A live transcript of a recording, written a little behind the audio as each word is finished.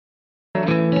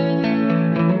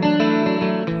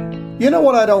You know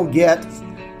what I don't get?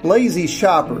 Lazy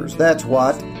shoppers, that's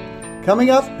what.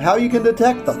 Coming up, how you can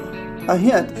detect them. A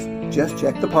hint, just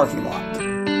check the parking lot.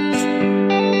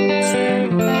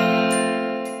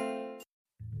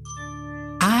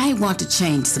 I want to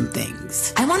change some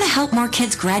things. I want to help more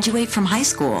kids graduate from high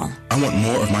school. I want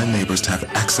more of my neighbors to have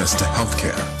access to health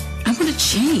care. I want to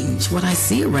change what I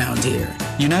see around here.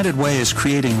 United Way is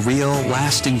creating real,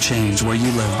 lasting change where you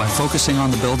live by focusing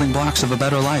on the building blocks of a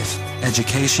better life: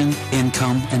 education,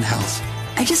 income, and health.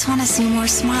 I just want to see more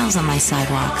smiles on my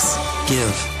sidewalks.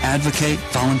 Give, advocate,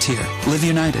 volunteer. Live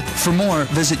United. For more,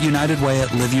 visit United Way at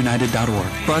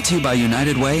liveunited.org. Brought to you by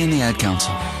United Way and the Ad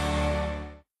Council.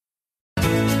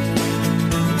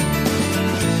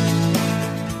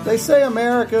 They say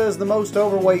America is the most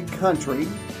overweight country,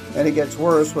 and it gets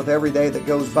worse with every day that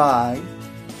goes by.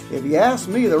 If you ask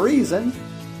me the reason,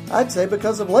 I'd say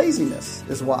because of laziness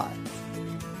is why.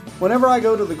 Whenever I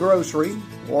go to the grocery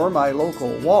or my local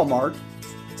Walmart,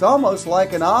 it's almost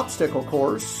like an obstacle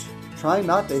course trying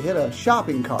not to hit a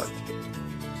shopping cart.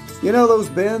 You know those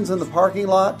bins in the parking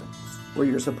lot where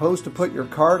you're supposed to put your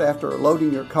cart after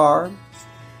loading your car?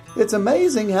 It's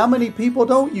amazing how many people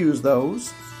don't use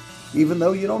those, even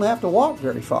though you don't have to walk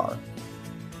very far.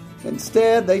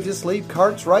 Instead, they just leave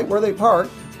carts right where they park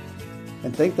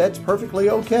and think that's perfectly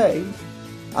okay.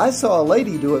 I saw a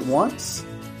lady do it once,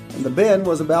 and the bin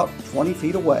was about 20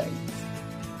 feet away.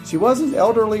 She wasn't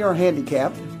elderly or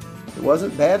handicapped. It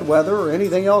wasn't bad weather or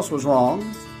anything else was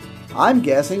wrong. I'm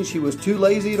guessing she was too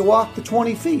lazy to walk the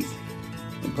 20 feet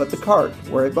and put the cart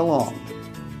where it belonged.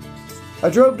 I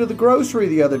drove to the grocery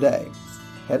the other day.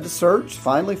 Had to search,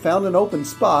 finally found an open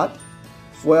spot.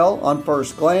 Well, on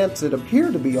first glance, it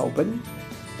appeared to be open.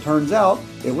 Turns out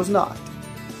it was not.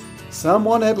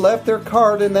 Someone had left their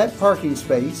cart in that parking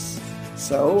space,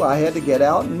 so I had to get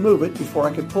out and move it before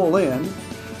I could pull in.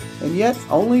 And yet,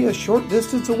 only a short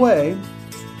distance away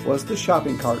was the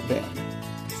shopping cart bin.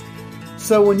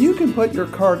 So when you can put your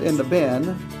cart in the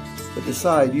bin, but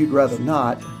decide you'd rather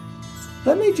not,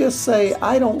 let me just say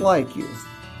I don't like you.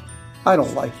 I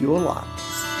don't like you a lot.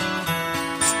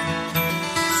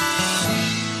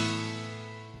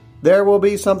 There will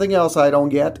be something else I don't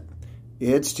get.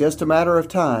 It's just a matter of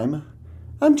time.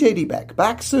 I'm J.D. Beck,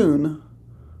 back soon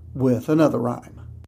with another rhyme.